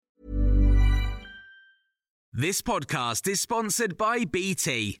This podcast is sponsored by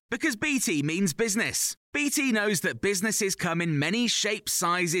BT, because BT means business. BT knows that businesses come in many shapes,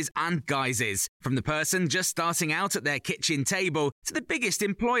 sizes and guises, from the person just starting out at their kitchen table to the biggest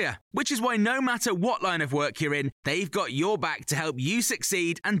employer, which is why no matter what line of work you're in, they've got your back to help you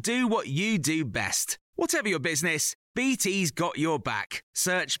succeed and do what you do best. Whatever your business, BT's got your back.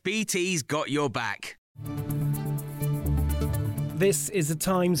 Search BT's got your back. This is the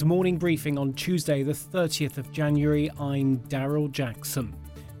Times morning briefing on Tuesday, the 30th of January. I'm Daryl Jackson.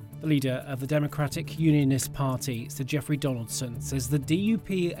 The leader of the Democratic Unionist Party, Sir Geoffrey Donaldson, says the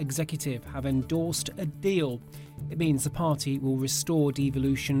DUP executive have endorsed a deal. It means the party will restore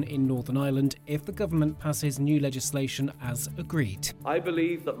devolution in Northern Ireland if the government passes new legislation as agreed. I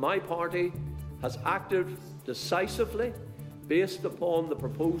believe that my party has acted decisively based upon the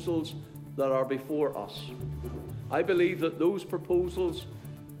proposals that are before us. I believe that those proposals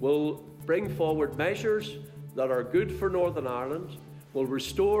will bring forward measures that are good for Northern Ireland, will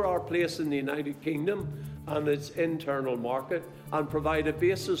restore our place in the United Kingdom and its internal market, and provide a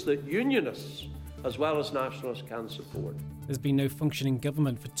basis that unionists as well as nationalists can support. There's been no functioning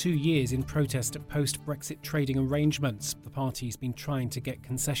government for 2 years in protest at post-Brexit trading arrangements. The party's been trying to get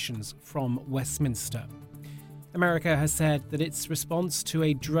concessions from Westminster. America has said that its response to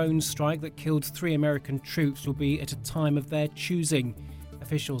a drone strike that killed 3 American troops will be at a time of their choosing.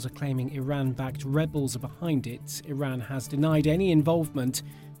 Officials are claiming Iran-backed rebels are behind it. Iran has denied any involvement.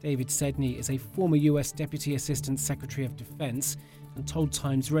 David Sedney is a former US Deputy Assistant Secretary of Defense and told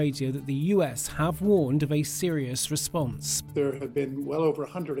Times Radio that the US have warned of a serious response. There have been well over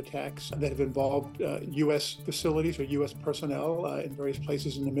 100 attacks that have involved US facilities or US personnel in various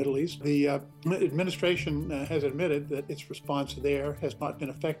places in the Middle East. The administration has admitted that its response there has not been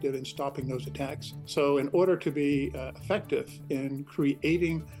effective in stopping those attacks. So in order to be effective in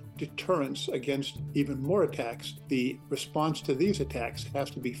creating deterrence against even more attacks, the response to these attacks has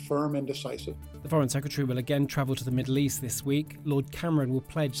to be firm and decisive. The Foreign Secretary will again travel to the Middle East this week. Lord Cameron will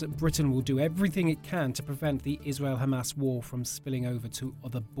pledge that Britain will do everything it can to prevent the Israel-Hamas war from spilling over to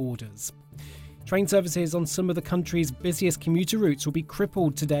other borders. Train services on some of the country's busiest commuter routes will be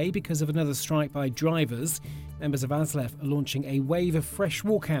crippled today because of another strike by drivers. Members of ASLEF are launching a wave of fresh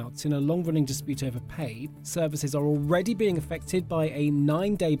walkouts in a long-running dispute over pay. Services are already being affected by a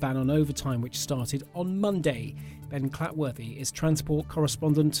 9-day ban on overtime, which started on Monday. Ben Clatworthy is transport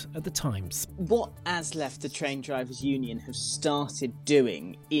correspondent at The Times. What ASLEF, the train drivers union, have started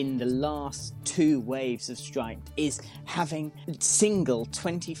doing in the last 2 waves of strike is having single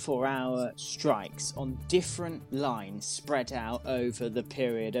 24-hour strikes on different lines spread out over the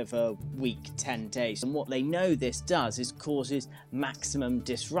period of a week, 10 days. And what they know this does is causes maximum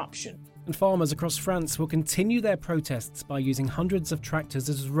disruption. And farmers across France will continue their protests by using hundreds of tractors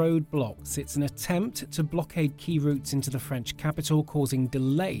as roadblocks. It's an attempt to blockade key routes into the French capital, causing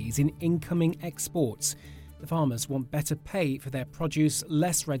delays in incoming exports. The farmers want better pay for their produce,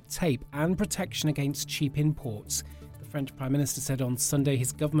 less red tape and protection against cheap imports. The French Prime Minister said on Sunday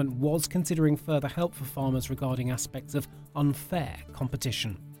his government was considering further help for farmers regarding aspects of unfair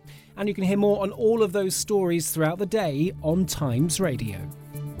competition. And you can hear more on all of those stories throughout the day on Times Radio.